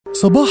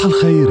صباح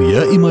الخير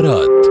يا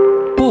إمارات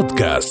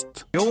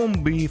بودكاست. يوم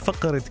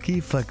بفقرة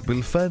كيفك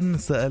بالفن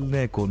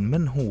سألناكم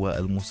من هو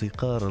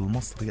الموسيقار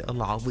المصري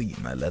العظيم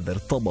الذي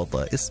ارتبط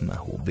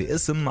اسمه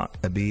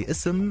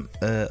باسم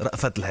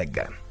رأفت الهج.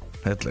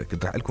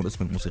 كنت رح لكم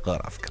اسم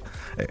الموسيقار على فكرة.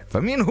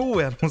 فمين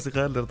هو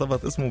الموسيقار اللي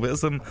ارتبط اسمه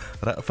باسم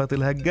رأفت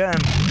الهجان؟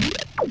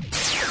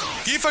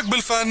 كيفك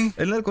بالفن.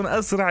 قلنا لكم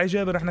أسرع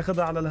إجابة رح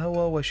ناخدها على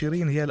الهوا،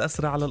 وشيرين هي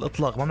الأسرع على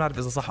الإطلاق. ما بنعرف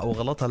إذا صح أو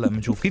غلط، هلا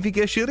بنشوف. كيفك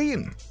يا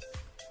شيرين؟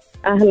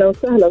 أهلا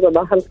وسهلا،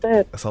 صباح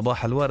الخير.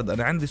 صباح الورد.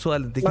 أنا عندي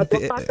سؤال. أنت ما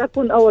توقعت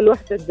أكون أول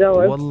وحدة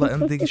تجاوب. والله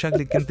أنت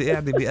شكلك كنت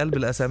قاعدة بقلب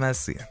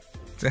الأسماس يعني.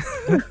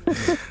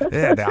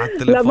 قاعدة على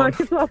التليفون. لا ما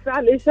كنت واقفة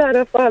على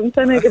الإشارة، فهمت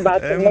أنا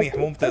بعد. منيح،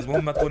 ممتاز.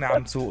 مهم ما تكوني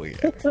عم تسوقي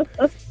يعني.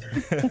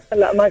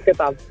 لا ما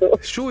كنت عم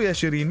تسوق. شو يا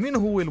شيرين، مين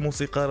هو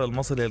الموسيقار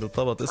المصري اللي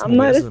ارتبط اسمه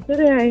عمار باسم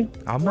الشريعي؟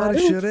 عمار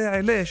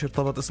الشريعي. ليش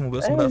ارتبط اسمه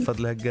باسم رأفت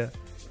الهجان؟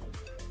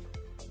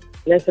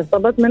 ليش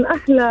ارتبط؟ من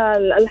أحلى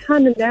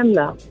الألحان اللي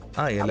عملها.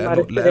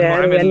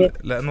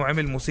 لأنه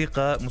عمل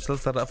موسيقى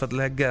مسلسل رأفت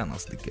الهجان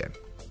قصدك يعني.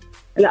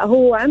 لا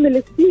هو عمل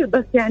كثير،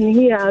 بس يعني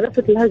هي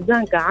رأفت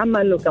الهجان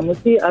كعمل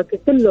وكموسيقى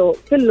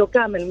كله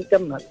كامل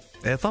مكمل.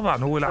 ايه طبعا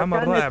هو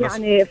العمل رائع، بس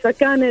يعني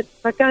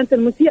فكانت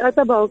الموسيقى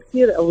تبعه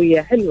كثير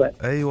قوية حلوة.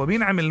 ايوه.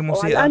 مين عمل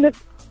الموسيقى؟ مين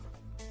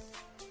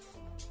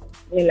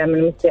اللي عمل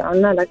الموسيقى؟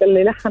 قلنا لك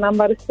اللي لحن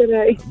عمار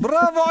الشريعي.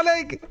 برافو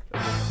عليك.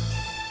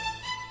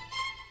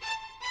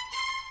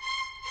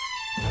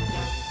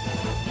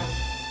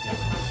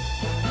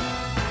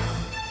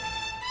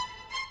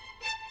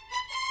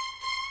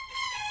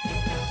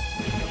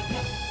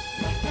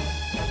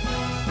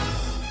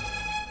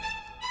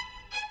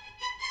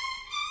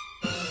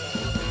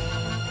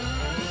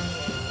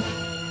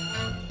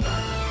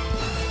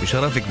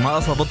 بشرفك ما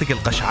أصابتك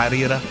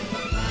القشعريرة؟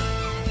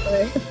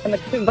 أنا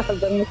كثير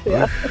بحب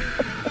الموسيقى.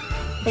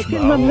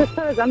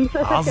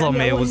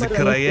 عظمة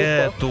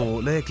وذكريات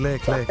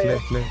وليك.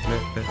 صحيح.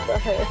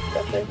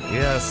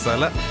 يا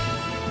سلام.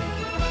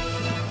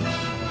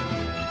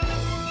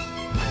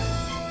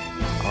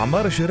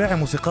 عمار الشريعي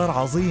موسيقار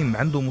عظيم،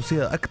 عنده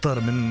موسيقى أكتر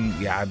من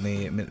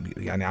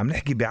يعني عم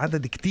نحكي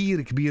بعدد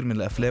كتير كبير من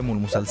الأفلام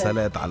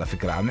والمسلسلات. على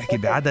فكرة عم نحكي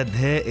بعدد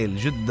هائل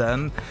جدا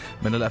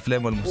من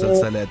الأفلام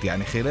والمسلسلات.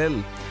 يعني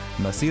خلال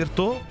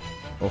مسيرته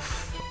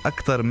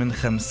أكتر من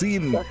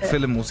 50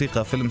 فيلم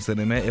موسيقى، فيلم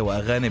سينمائي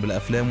وأغاني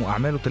بالأفلام،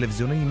 وأعماله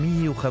تلفزيونية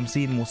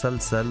 150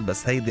 مسلسل.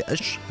 بس هيدي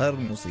أشهر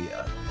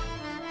موسيقى.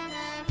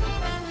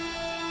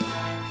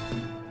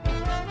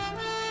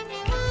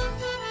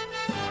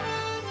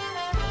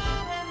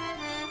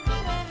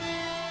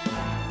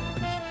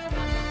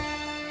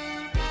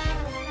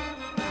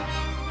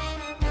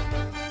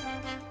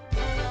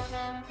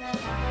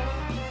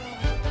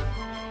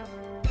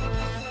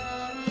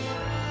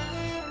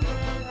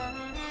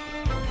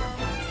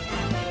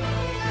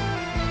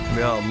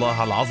 يا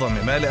الله على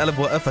العظمة، مالي قلب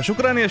وقفها.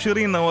 شكرا يا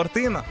شيرين،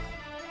 نورتينا.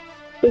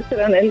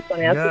 شكرا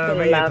لكم يا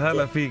ميت.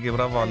 هلا فيكي،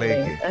 برافو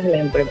عليكي.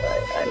 أهلا بك.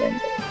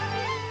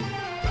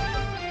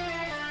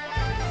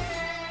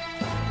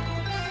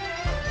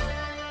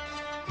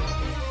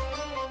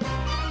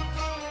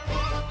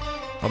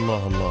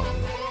 الله.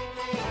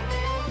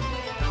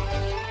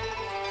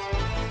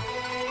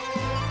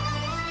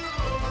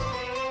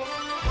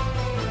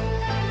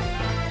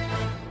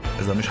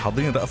 إذا مش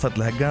حاضرين رأفت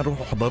الهجان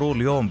روحوا احضروه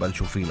اليوم،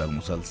 بلشوا فيه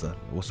للمسلسل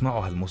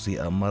واسمعوا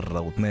هالموسيقى مرة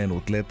واثنين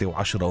وثلاثة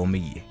وعشرة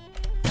ومية.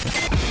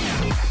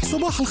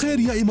 صباح الخير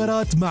يا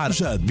إمارات مع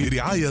رشاد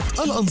برعاية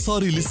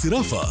الأنصاري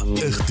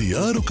للصرافة،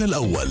 اختيارك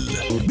الأول.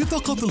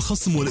 بطاقة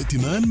الخصم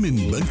والائتمان من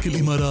بنك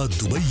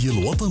الإمارات دبي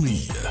الوطني،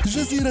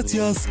 جزيرة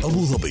ياس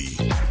أبو ظبي.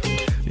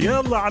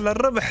 يلا على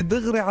الربح،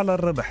 دغري على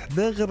الربح،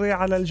 دغري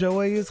على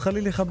الجوائز.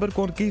 خليني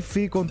أخبركم كيف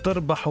فيكم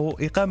تربحوا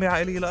إقامة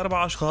عائلية ل4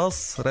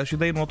 أشخاص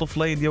راشدين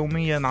وطفلين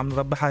يوميا. عم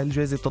نربحها.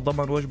 الجائزة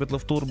تتضمن وجبة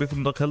الفطور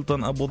بفندق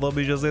هيلتون أبو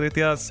ظبي جزيرة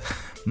ياس،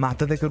 مع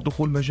تذاكر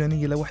دخول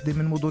مجانية لوحدة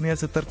من مدن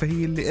ياس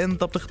الترفيهية اللي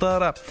أنت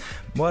بتختارها،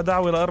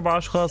 ودعوة ل4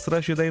 أشخاص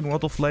راشدين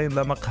وطفلين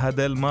لمقهى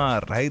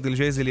دلمار. هيدي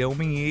الجائزة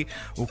اليومية،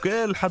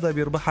 وكل حدا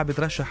بيربحها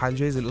بترشح على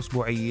الجائزة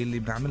الأسبوعية اللي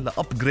بنعمل لها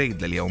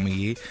أبجريد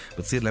لليومية،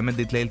 بتصير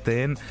لمدة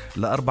ليلتين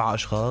ل4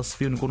 أشخاص،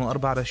 فيهم يكونوا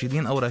 4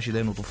 راشدين أو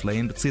راشدين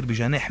وطفلين. بتصير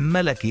بجناح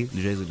ملكي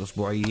الجائزة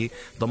الأسبوعية،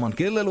 ضمن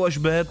كل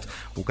الوجبات،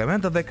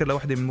 وكمان تذاكر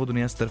لوحدة من مدن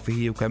ياس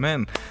الترفيهية،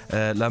 وكمان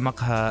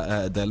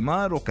لمقهى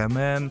دلمار،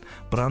 وكمان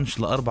برانش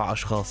ل4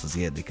 أشخاص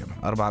زيادة، كمان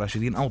 4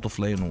 راشدين أو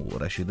طفلين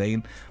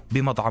وراشدين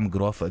بمطعم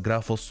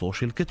جرافوس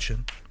سوشيال كيتشن.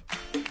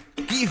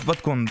 كيف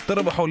بدكم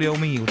تربحوا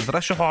اليومية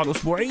وتترشحوا على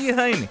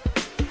الأسبوعية؟ هيني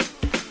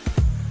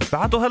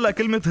بعتوا هلأ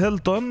كلمة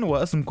هيلتون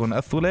واسمكم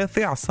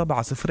الثلاثي على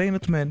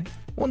 708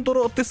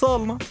 وانطروا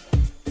اتصالنا.